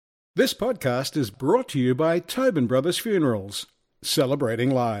This podcast is brought to you by Tobin Brothers Funerals,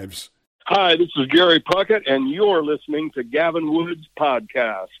 celebrating lives. Hi, this is Gary Puckett, and you're listening to Gavin Wood's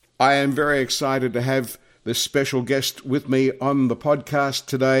podcast. I am very excited to have this special guest with me on the podcast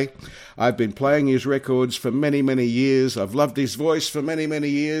today. I've been playing his records for many, many years. I've loved his voice for many, many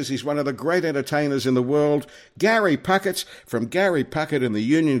years. He's one of the great entertainers in the world. Gary Puckett from Gary Puckett and the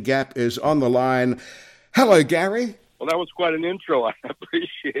Union Gap is on the line. Hello, Gary. Well, that was quite an intro. I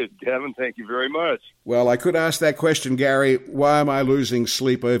appreciate it, Gavin. Thank you very much. Well, I could ask that question, Gary. Why am I losing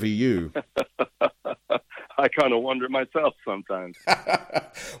sleep over you? I kind of wonder myself sometimes.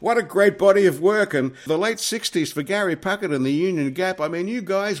 What a great body of work. And the late 60s for Gary Puckett and the Union Gap, I mean, you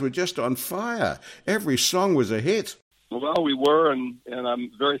guys were just on fire. Every song was a hit. Well, we were, and I'm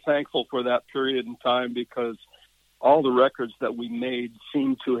very thankful for that period in time because all the records that we made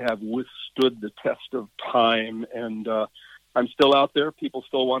seem to have withstood the test of time. And I'm still out there. People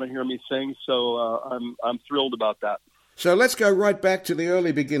still want to hear me sing, so I'm thrilled about that. So let's go right back to the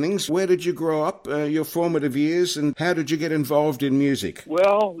early beginnings. Where did you grow up, your formative years, and how did you get involved in music?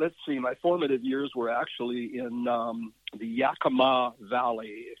 Well, let's see. My formative years were actually in the Yakima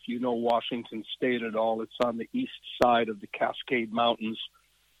Valley. If you know Washington State at all, it's on the east side of the Cascade Mountains.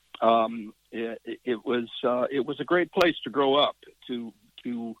 It was a great place to grow up, to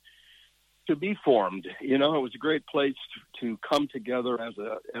be formed. You know, it was a great place to come together as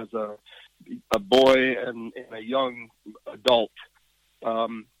a boy and a young adult.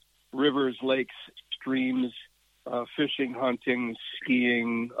 Rivers, lakes, streams, fishing, hunting,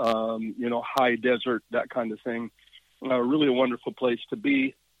 skiing, high desert, that kind of thing. Really a wonderful place to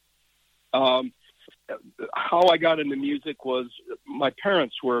be. How I got into music was my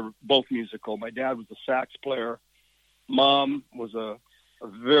parents were both musical. My dad was a sax player. Mom was a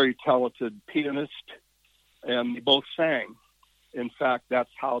very talented pianist, and they both sang. In fact, that's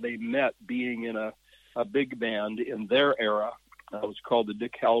how they met, being in a big band in their era. It was called the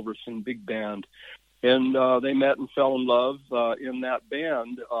Dick Halverson Big Band. And they met and fell in love in that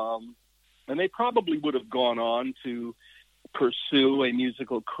band. And they probably would have gone on to pursue a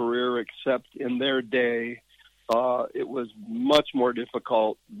musical career, except in their day, it was much more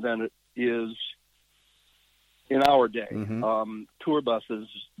difficult than it is in our day. Mm-hmm. Tour buses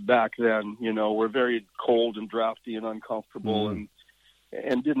back then, were very cold and drafty and uncomfortable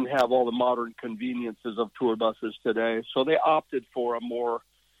and didn't have all the modern conveniences of tour buses today. So they opted for a more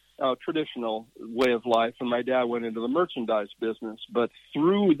traditional way of life, and my dad went into the merchandise business. But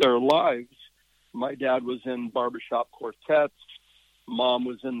through their lives, my dad was in barbershop quartets. Mom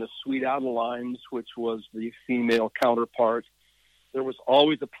was in the Sweet Adelines, which was the female counterpart. There was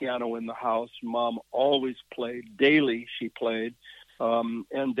always a piano in the house. Mom always played. Daily she played.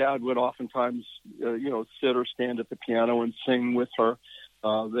 And Dad would oftentimes, sit or stand at the piano and sing with her.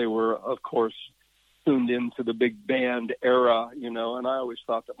 They were, of course, tuned into the big band era, and I always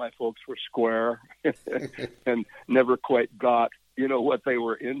thought that my folks were square and never quite got, what they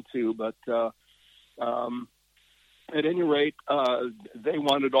were into. But at any rate, they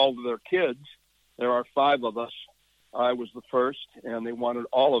wanted all of their kids. There are 5 of us. I was the first, and they wanted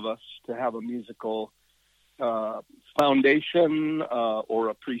all of us to have a musical foundation or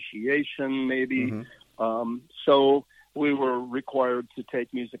appreciation, maybe. Mm-hmm. So we were required to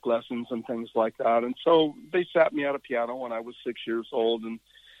take music lessons and things like that. And so they sat me at a piano when I was 6 years old. And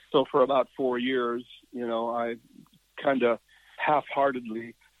so for about 4 years, I kind of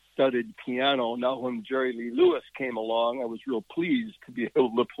half-heartedly studied piano. Now, when Jerry Lee Lewis came along, I was real pleased to be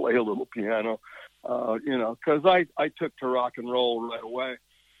able to play a little piano, because I took to rock and roll right away.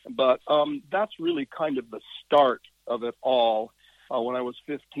 But that's really kind of the start of it all. When I was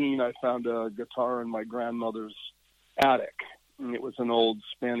 15, I found a guitar in my grandmother's attic. And it was an old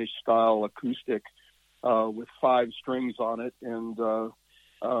Spanish-style acoustic with 5 strings on it. And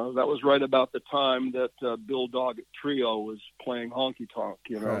that was right about the time that Bill Doggett Trio was playing Honky Tonk,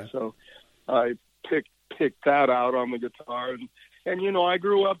 Right. So I picked that out on the guitar. And I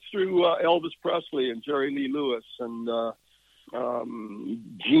grew up through Elvis Presley and Jerry Lee Lewis and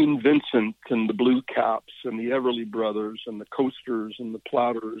Gene Vincent and the Blue Caps and the Everly Brothers and the Coasters and the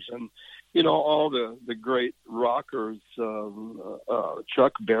Plotters and, all the great rockers,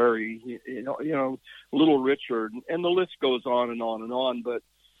 Chuck Berry, Little Richard, and the list goes on and on and on. But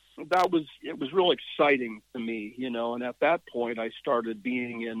it was real exciting to me, and at that point I started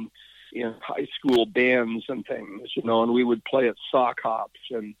being in high school bands and things, and we would play at sock hops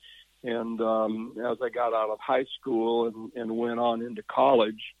and as I got out of high school and went on into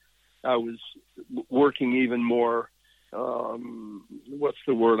college, I was working even more, what's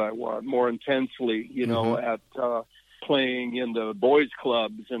the word I want, more intensely, Mm-hmm. playing in the boys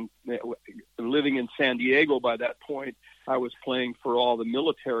clubs, and living in San Diego by that point, I was playing for all the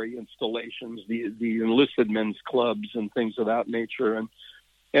military installations, the enlisted men's clubs and things of that nature, and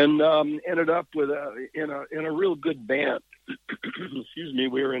ended up with in a real good band. Excuse me.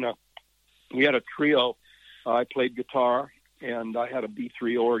 We had a trio. I played guitar, and I had a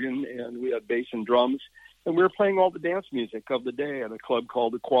B3 organ, and we had bass and drums, and we were playing all the dance music of the day at a club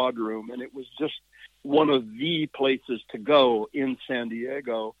called the Quad Room, and it was just one of the places to go in San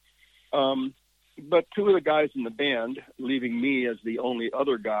Diego. But two of the guys in the band, leaving me as the only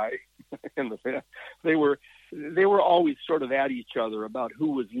other guy in the band, they were always sort of at each other about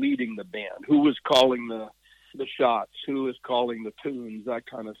who was leading the band, who was calling the shots, who was calling the tunes, that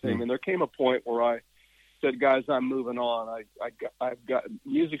kind of thing. And there came a point where I said, guys, I'm moving on. I've got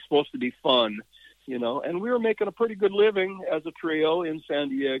music's supposed to be fun, you know, and we were making a pretty good living as a trio in San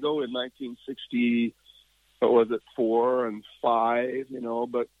Diego in 1960, what was it, 4 and 5, you know,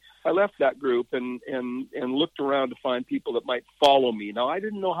 but I left that group and looked around to find people that might follow me. Now, I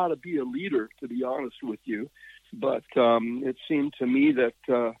didn't know how to be a leader, to be honest with you, but it seemed to me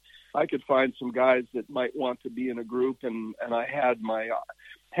that I could find some guys that might want to be in a group, and I had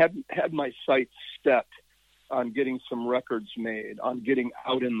my sights set on getting some records made, on getting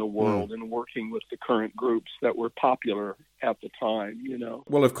out in the world and working with the current groups that were popular at the time, you know.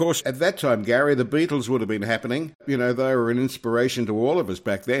 Well, of course, at that time, Gary, the Beatles would have been happening. You know, they were an inspiration to all of us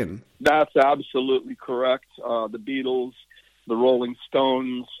back then. That's absolutely correct. The Beatles, the Rolling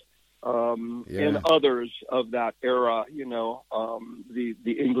Stones, and others of that era, you know, the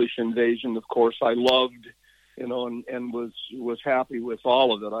English Invasion, of course, I loved, you know, and was happy with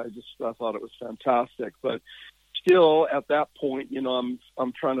all of it. I thought it was fantastic. But still, at that point, you know,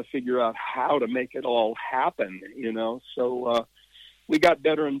 I'm trying to figure out how to make it all happen, you know. So we got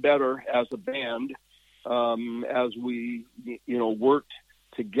better and better as a band as we, you know, worked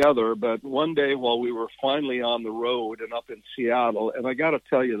together. But one day while we were finally on the road and up in Seattle, and I got to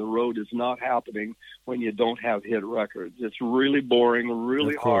tell you, the road is not happening when you don't have hit records. It's really boring,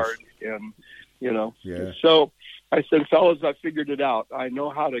 really hard, and you know. Yeah. So I said, fellas, I figured it out. I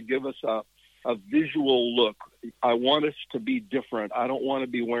know how to give us a visual look. I want us to be different. I don't want to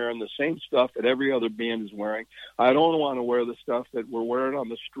be wearing the same stuff that every other band is wearing. I don't want to wear the stuff that we're wearing on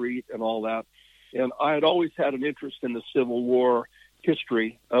the street and all that. And I had always had an interest in the Civil War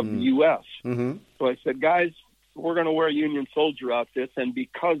history of the U.S. Mm-hmm. So I said, guys, we're going to wear Union Soldier outfits. And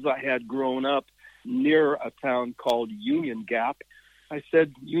because I had grown up near a town called Union Gap, I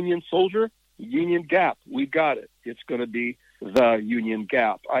said, Union Soldier, Union Gap, we got it. It's going to be the Union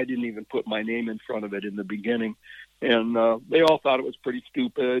Gap. I didn't even put my name in front of it in the beginning. And they all thought it was pretty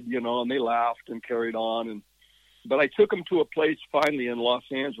stupid, you know, and they laughed and carried on. But I took them to a place finally in Los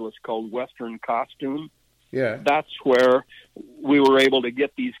Angeles called Western Costume. Yeah. That's where we were able to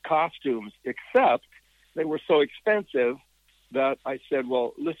get these costumes, except they were so expensive that I said,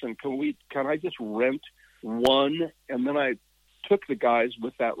 well, listen, can I just rent one? And then I took the guys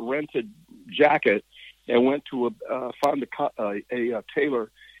with that rented jacket and went to found a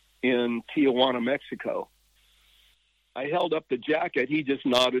tailor in Tijuana, Mexico. I held up the jacket. He just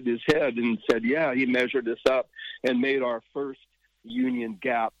nodded his head and said, yeah, he measured us up and made our first Union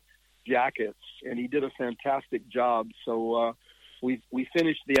Gap jackets, and he did a fantastic job. So we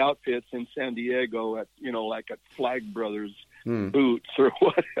finished the outfits in San Diego at, you know, like at Flag Brothers Boots or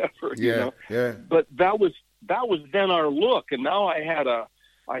whatever, you know. Yeah. But that was then our look, and now I had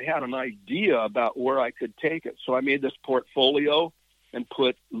an idea about where I could take it. So I made this portfolio and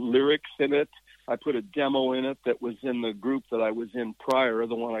put lyrics in it. I put a demo in it that was in the group that I was in prior,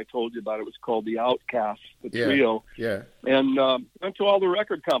 the one I told you about. It was called The Outcasts, the trio. Yeah. And went to all the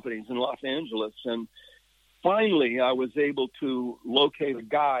record companies in Los Angeles. And finally, I was able to locate a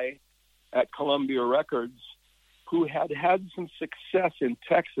guy at Columbia Records who had had some success in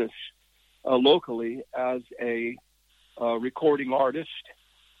Texas locally as a recording artist.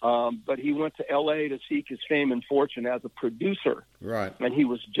 But he went to L.A. to seek his fame and fortune as a producer. Right. And he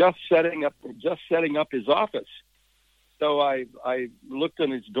was just setting up his office. So I looked on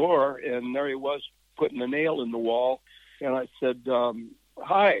his door, and there he was putting a nail in the wall. And I said,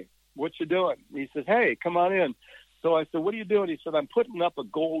 hi, what you doing? And he says, hey, come on in. So I said, what are you doing? He said, I'm putting up a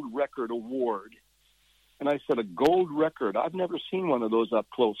gold record award. And I said, a gold record? I've never seen one of those up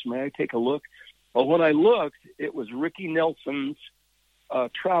close. May I take a look? Well, when I looked, it was Ricky Nelson's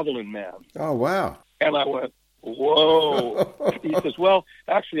Traveling Man. Oh, wow. And I went, whoa. He says, well,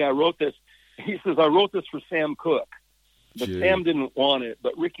 actually, I wrote this. He says, I wrote this for Sam Cooke. But Sam didn't want it,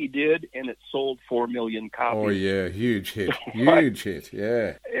 but Ricky did, and it sold 4 million copies. Oh, yeah, huge hit. Huge hit,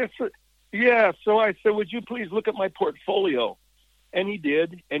 yeah. Yeah, so I said, would you please look at my portfolio? And he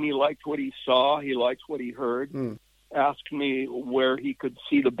did, and he liked what he saw. He liked what he heard. Asked me where he could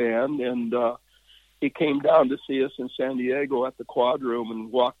see the band, and he came down to see us in San Diego at the Quad Room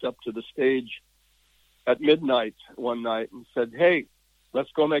and walked up to the stage at midnight one night and said, hey, let's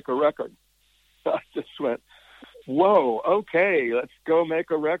go make a record. I just went, whoa, okay, let's go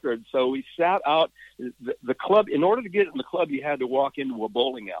make a record. So we sat out the club. In order to get in the club, you had to walk into a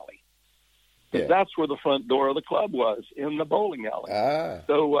bowling alley. Yeah. That's where the front door of the club was, in the bowling alley.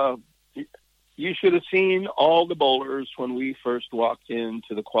 So you should have seen all the bowlers when we first walked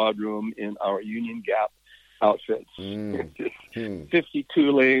into the Quad Room in our Union Gap outfits.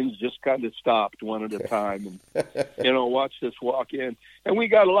 52 lanes, just kind of stopped one at a time and, watched us walk in. And we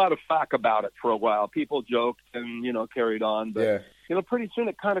got a lot of flack about it for a while. People joked and, carried on. But, pretty soon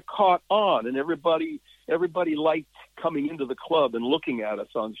it kind of caught on, and everybody liked coming into the club and looking at us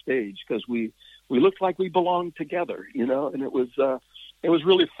on stage because we looked like we belonged together, and it was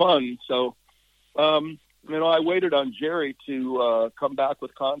really fun. So, I waited on Jerry to come back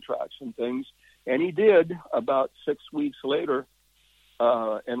with contracts and things, and he did about 6 weeks later,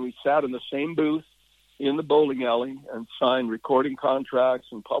 and we sat in the same booth in the bowling alley and signed recording contracts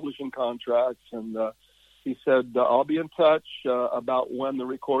and publishing contracts, and he said, I'll be in touch about when the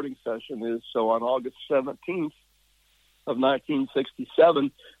recording session is. So on August 17th of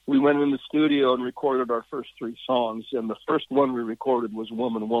 1967, we went in the studio and recorded our first 3 songs, and the first one we recorded was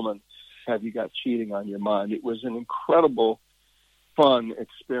Woman, Woman, Have You Got Cheating on Your Mind. It was an incredible, fun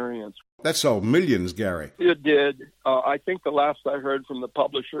experience. That sold millions, Gary. It did. I think the last I heard from the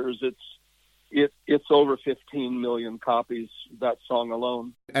publishers, it's over 15 million copies, that song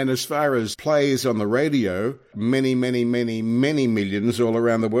alone. And as far as plays on the radio, many, many, many, many millions all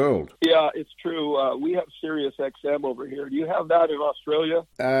around the world. Yeah, it's true. We have Sirius XM over here. Do you have that in Australia?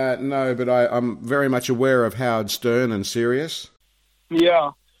 No, but I'm very much aware of Howard Stern and Sirius.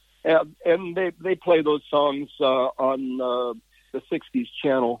 Yeah, and they play those songs on the 60s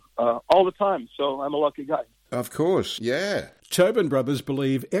channel all the time, so I'm a lucky guy. Of course, yeah. Tobin Brothers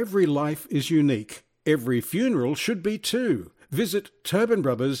believe every life is unique. Every funeral should be too. Visit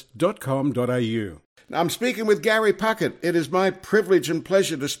tobinbrothers.com.au. I'm speaking with Gary Puckett. It is my privilege and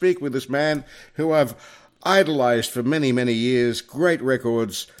pleasure to speak with this man who I've idolized for many, many years. Great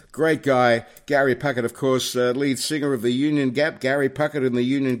records, great guy. Gary Puckett, of course, lead singer of the Union Gap. Gary Puckett in the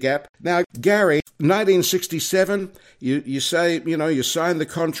Union Gap. Now, Gary, 1967, you say, you signed the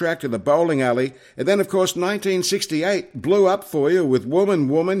contract in the bowling alley. And then, of course, 1968 blew up for you with Woman,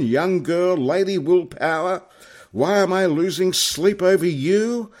 Woman, Young Girl, Lady Willpower. Why Am I Losing Sleep Over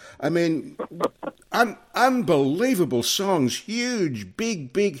You? I mean, unbelievable songs, huge,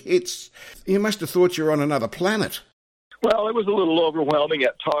 big, big hits. You must have thought you were on another planet. Well, it was a little overwhelming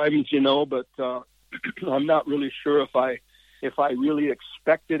at times, but I'm not really sure if I really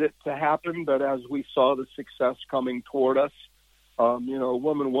expected it to happen. But as we saw the success coming toward us,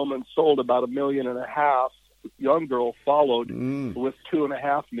 Woman, Woman sold about 1.5 million. Young Girl followed with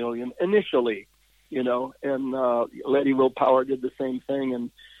 2.5 million initially, and Lady Willpower did the same thing,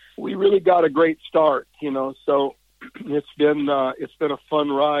 and we really got a great start, So it's been a fun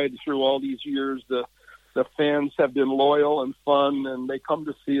ride through all these years. The fans have been loyal and fun, and they come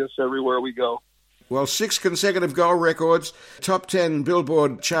to see us everywhere we go. Well, 6 consecutive gold records, top 10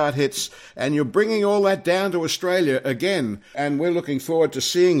 Billboard chart hits, and you're bringing all that down to Australia again. And we're looking forward to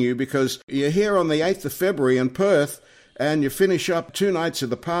seeing you because you're here on the 8th of February in Perth, and you finish up 2 nights at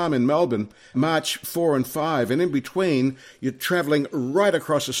the Palm in Melbourne, March 4 and 5. And in between, you're travelling right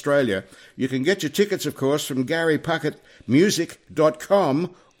across Australia. You can get your tickets, of course, from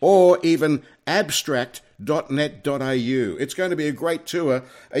GaryPuckettMusic.com or even abstract.net.au. It's going to be a great tour.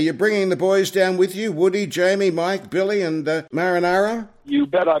 Are you bringing the boys down with you? Woody, Jamie, Mike, Billy, and Marinara? You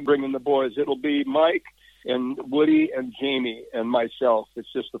bet I'm bringing the boys. It'll be Mike and Woody and Jamie and myself.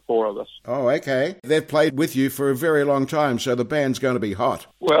 It's just the 4 of us. Oh, okay. They've played with you for a very long time, so the band's going to be hot.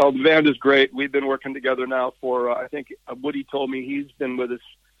 Well, the band is great. We've been working together now for, I think Woody told me he's been with us.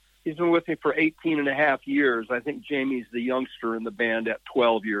 He's been with me for 18 and a half years. I think Jamie's the youngster in the band at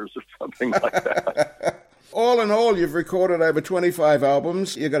 12 years or something like that. All in all, you've recorded over 25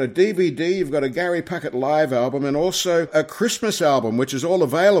 albums. You've got a DVD, you've got a Gary Puckett live album, and also a Christmas album, which is all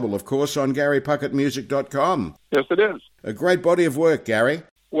available, of course, on GaryPuckettMusic.com. Yes, it is. A great body of work, Gary.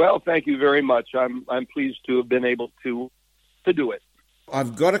 Well, thank you very much. I'm pleased to have been able to do it.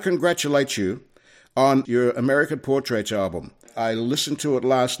 I've got to congratulate you on your American Portraits album. I listened to it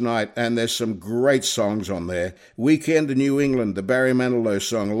last night, and there's some great songs on there. Weekend in New England, the Barry Manilow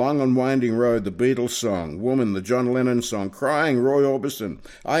song. Long and Winding Road, the Beatles song. Woman, the John Lennon song. Crying, Roy Orbison.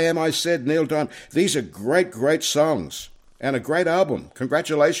 I Am, I Said, Neil Diamond. These are great, great songs and a great album.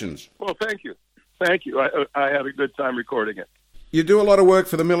 Congratulations. Well, thank you. Thank you. I had a good time recording it. You do a lot of work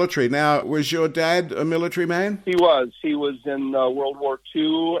for the military. Now, was your dad a military man? He was. He was in World War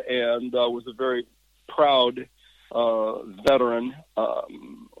II and was a very proud veteran.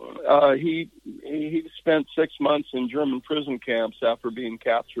 He spent 6 months in German prison camps after being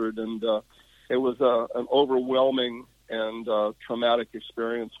captured, and it was an overwhelming and traumatic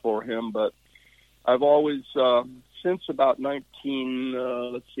experience for him. But I've always, since about when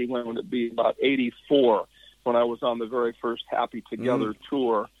would it be? About 84, when I was on the very first Happy Together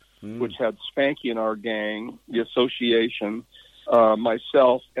tour, which had Spanky in our gang, the Association,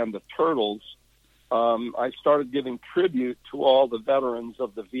 myself, and the Turtles. I started giving tribute to all the veterans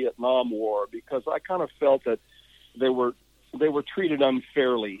of the Vietnam War, because I kind of felt that they were treated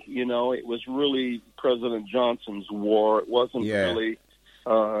unfairly. You know, it was really President Johnson's war. It wasn't really,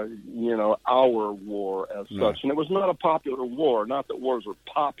 our war as such. And it was not a popular war. Not that wars were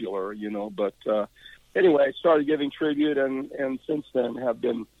popular, but anyway, I started giving tribute, and since then have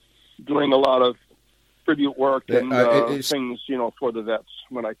been doing a lot of tribute work and things, for the vets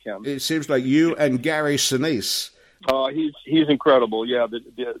when I can. It seems like you and Gary Sinise. He's incredible. Yeah,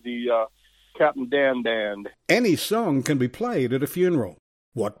 the Captain Dan Band. Any song can be played at a funeral.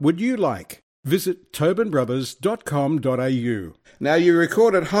 What would you like? Visit tobinbrothers.com.au. Now, you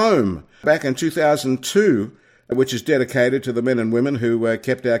recorded Home back in 2002, which is dedicated to the men and women who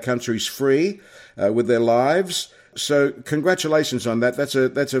kept our countries free with their lives. So congratulations on that. That's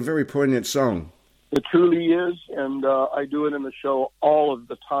a very poignant song. It truly is, and I do it in the show all of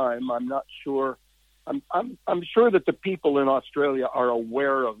the time. I'm not sure. I'm sure that the people in Australia are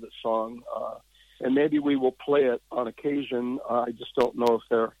aware of the song, and maybe we will play it on occasion. I just don't know if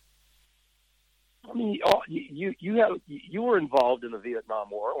they're. I mean, you were involved in the Vietnam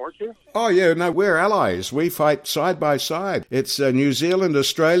War, weren't you? Oh yeah, no, we're allies. We fight side by side. It's New Zealand,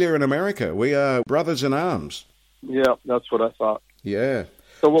 Australia, and America. We are brothers in arms. Yeah, that's what I thought. Yeah.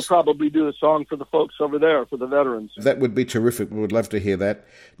 So we'll probably do a song for the folks over there, for the veterans. That would be terrific. We would love to hear that.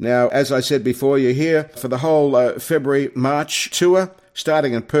 Now, as I said before, you're here for the whole February-March tour,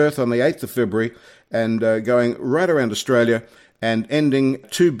 starting in Perth on the 8th of February and going right around Australia and ending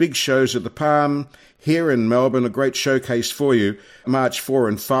 2 big shows at the Palm here in Melbourne, a great showcase for you, March 4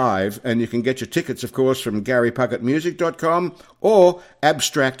 and 5. And you can get your tickets, of course, from GaryPuckettMusic.com or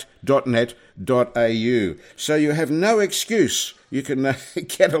abstract.net.au. So you have no excuse. You can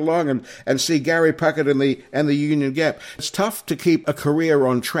get along and see Gary Puckett and the Union Gap. It's tough to keep a career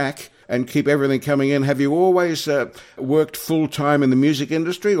on track and keep everything coming in. Have you always worked full-time in the music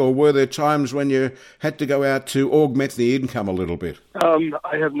industry, or were there times when you had to go out to augment the income a little bit? I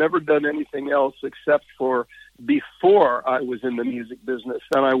have never done anything else except for before I was in the music business.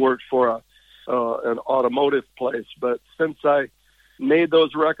 Then I worked for an automotive place. But since I made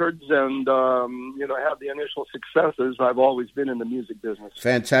those records and, had the initial successes, I've always been in the music business.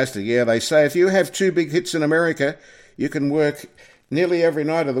 Fantastic. Yeah, they say if you have 2 big hits in America, you can work nearly every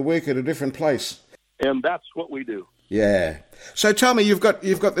night of the week at a different place. And that's what we do. Yeah. So tell me, you've got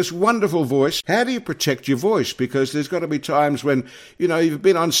this wonderful voice. How do you protect your voice? Because there's got to be times when, you've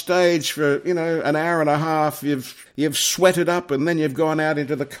been on stage for, an hour and a half, you've sweated up, and then you've gone out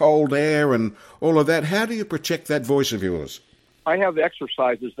into the cold air and all of that. How do you protect that voice of yours? I have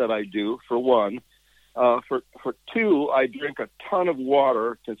exercises that I do, for one. For 2, I drink a ton of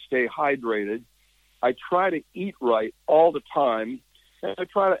water to stay hydrated. I try to eat right all the time, and I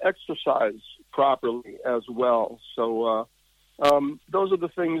try to exercise properly as well. So those are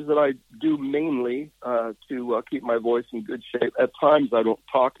the things that I do mainly to keep my voice in good shape. At times I don't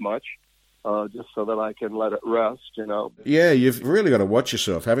talk much, just so that I can let it rest, Yeah, you've really got to watch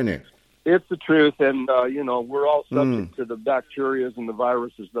yourself, haven't you? It's the truth, and, we're all subject to the bacteria and the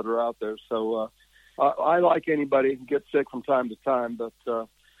viruses that are out there. So I, like anybody, get sick from time to time, but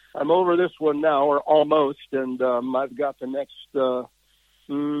I'm over this one now, or almost, and I've got the next,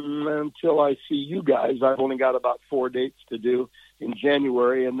 until I see you guys, I've only got about 4 dates to do in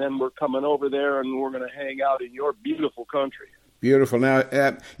January, and then we're coming over there, and we're going to hang out in your beautiful country. Beautiful. Now,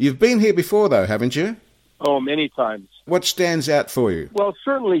 you've been here before, though, haven't you? Oh, many times. What stands out for you? Well,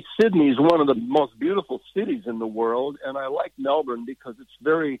 certainly Sydney is one of the most beautiful cities in the world, and I like Melbourne because it's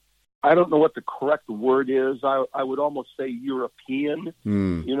very, I don't know what the correct word is. I would almost say European.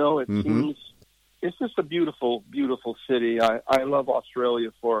 It seems, it's just a beautiful, beautiful city. I love Australia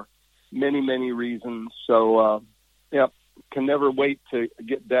for many, many reasons. So, can never wait to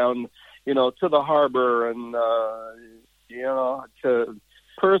get down, to the harbor, and to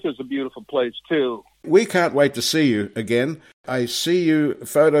Perth is a beautiful place too. We can't wait to see you again. I see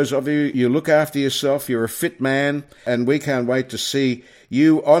photos of you. You look after yourself. You're a fit man, and we can't wait to see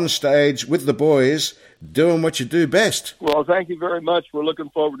you on stage with the boys doing what you do best. Well, thank you very much. We're looking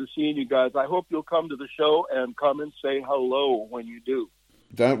forward to seeing you guys. I hope you'll come to the show and come and say hello when you do.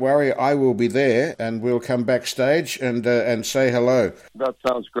 Don't worry, I will be there, and we'll come backstage and say hello. That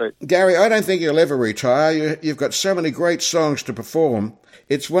sounds great. Gary, I don't think you'll ever retire. You've got so many great songs to perform.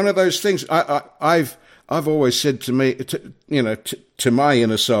 It's one of those things. I've always said to me, to my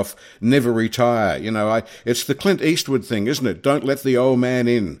inner self, never retire. It's the Clint Eastwood thing, isn't it? Don't let the old man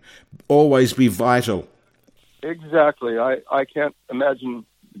in. Always be vital. Exactly. I can't imagine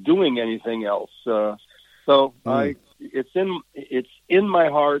doing anything else. It's in my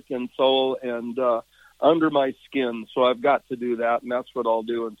heart and soul and under my skin. So I've got to do that, and that's what I'll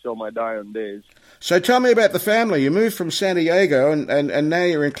do until my dying days. So tell me about the family. You moved from San Diego and now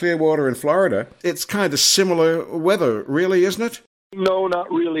you're in Clearwater in Florida. It's kind of similar weather, really, isn't it? No,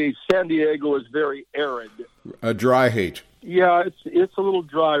 not really. San Diego is very arid. A dry heat. Yeah, it's a little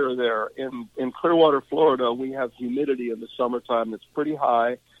drier there. In Clearwater, Florida, we have humidity in the summertime that's pretty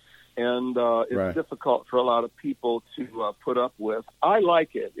high, and it's difficult for a lot of people to put up with. I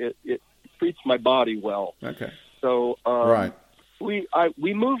like it. It treats my body well. Okay. So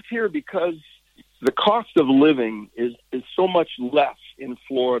we moved here because the cost of living is so much less in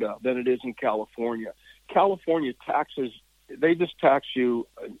Florida than it is in California. California taxes, they just tax you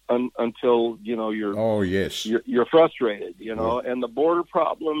until you're frustrated, and the border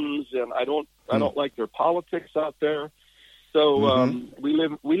problems, and I don't like their politics out there. So we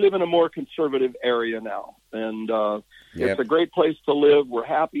live in a more conservative area now, and it's a great place to live. We're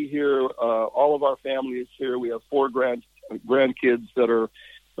happy here. All of our family is here. We have 4 grandkids that are.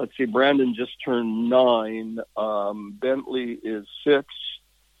 Let's see, Brandon just turned 9. Bentley is 6.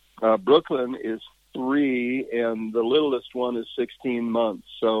 Brooklyn is 3, and the littlest one is 16 months.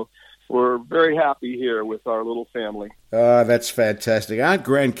 So we're very happy here with our little family. That's fantastic. Aren't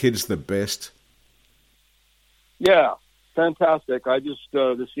grandkids the best? Yeah, fantastic. I just,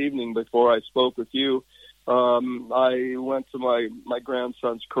 this evening before I spoke with you, I went to my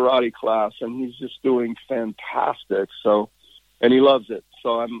grandson's karate class, and he's just doing fantastic. And he loves it.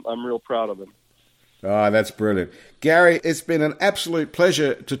 So I'm real proud of him. Oh, that's brilliant. Gary, it's been an absolute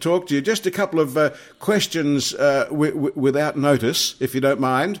pleasure to talk to you. Just a couple of questions without notice, if you don't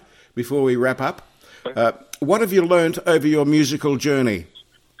mind, before we wrap up. What have you learned over your musical journey?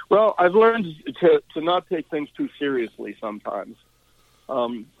 Well, I've learned to not take things too seriously sometimes.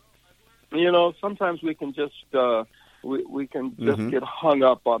 Sometimes we can just we can just get hung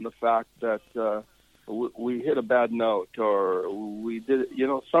up on the fact that we hit a bad note, or we did,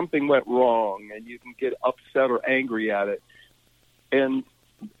 something went wrong, and you can get upset or angry at it. And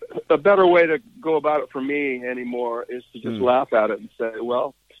a better way to go about it for me anymore is to just laugh at it and say,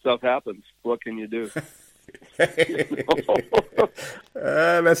 well, stuff happens. What can you do? That's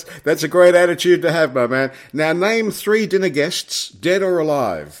a great attitude to have, my man. Now, name 3 dinner guests, dead or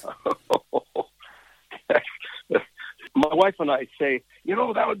alive. My wife and I say,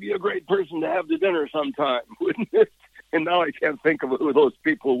 that would be a great person to have the dinner sometime, wouldn't it? And now I can't think of who those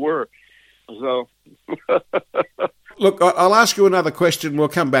people were. So, look, I'll ask you another question. We'll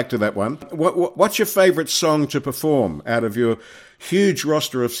come back to that one. What's your favorite song to perform out of your huge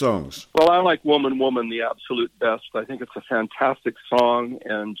roster of songs? Well, I like Woman, Woman the absolute best. I think it's a fantastic song,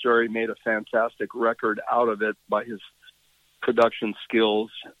 and Jerry made a fantastic record out of it by his production skills.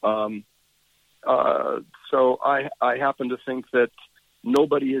 So I happen to think that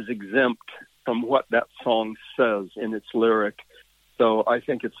nobody is exempt from what that song says in its lyric. So I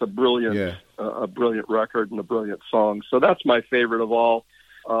think it's a brilliant record and a brilliant song. So that's my favorite of all.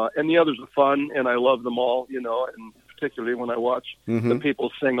 And the others are fun, and I love them all, and particularly when I watch the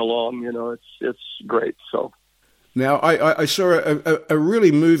people sing along, it's great. So now I saw a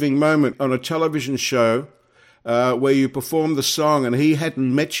really moving moment on a television show where you performed the song and he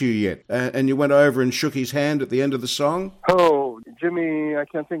hadn't met you yet, and you went over and shook his hand at the end of the song. Oh, Jimmy, I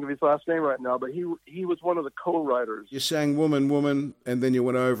can't think of his last name right now, but he was one of the co-writers. You sang Woman, Woman, and then you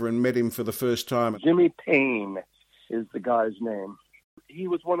went over and met him for the first time. Jimmy Payne is the guy's name. He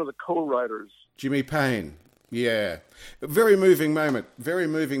was one of the co-writers. Jimmy Payne. Yeah. Very moving moment,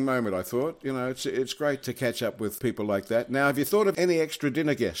 I thought. It's great to catch up with people like that. Now, have you thought of any extra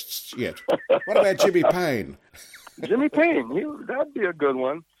dinner guests yet? What about Jimmy Payne? Jimmy Payne, that'd be a good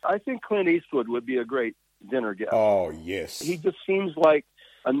one. I think Clint Eastwood would be a great dinner guest. Oh, yes. He just seems like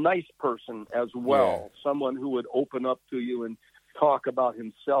a nice person as well, someone who would open up to you and talk about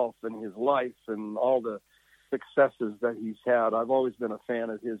himself and his life and all the successes that he's had. I've always been a fan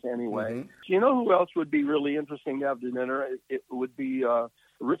of his anyway. Mm-hmm. You know who else would be really interesting to have dinner? It would be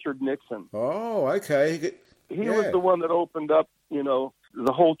Richard Nixon. Oh, okay. He was the one that opened up,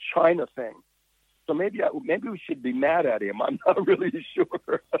 the whole China thing. So maybe we should be mad at him. I'm not really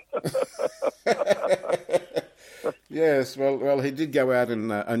sure. Yes, well, he did go out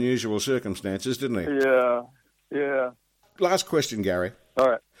in unusual circumstances, didn't he? Yeah. Last question, Gary. All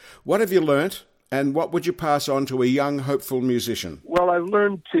right. What have you learnt, and what would you pass on to a young, hopeful musician? Well, I've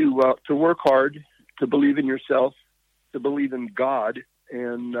learned to work hard, to believe in yourself, to believe in God,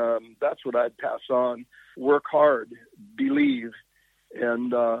 and that's what I'd pass on. Work hard, believe,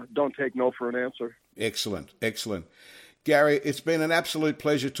 and don't take no for an answer. Excellent. Gary, it's been an absolute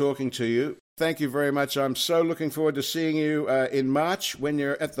pleasure talking to you. Thank you very much. I'm so looking forward to seeing you in March when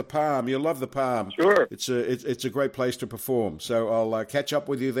you're at the Palm. You'll love the Palm. Sure. It's a great place to perform. So I'll catch up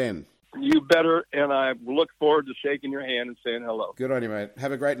with you then. You better, and I look forward to shaking your hand and saying hello. Good on you, mate.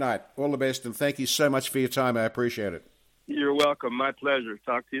 Have a great night. All the best, and thank you so much for your time. I appreciate it. You're welcome. My pleasure.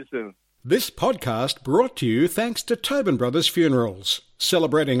 Talk to you soon. This podcast brought to you thanks to Tobin Brothers Funerals,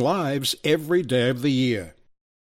 celebrating lives every day of the year.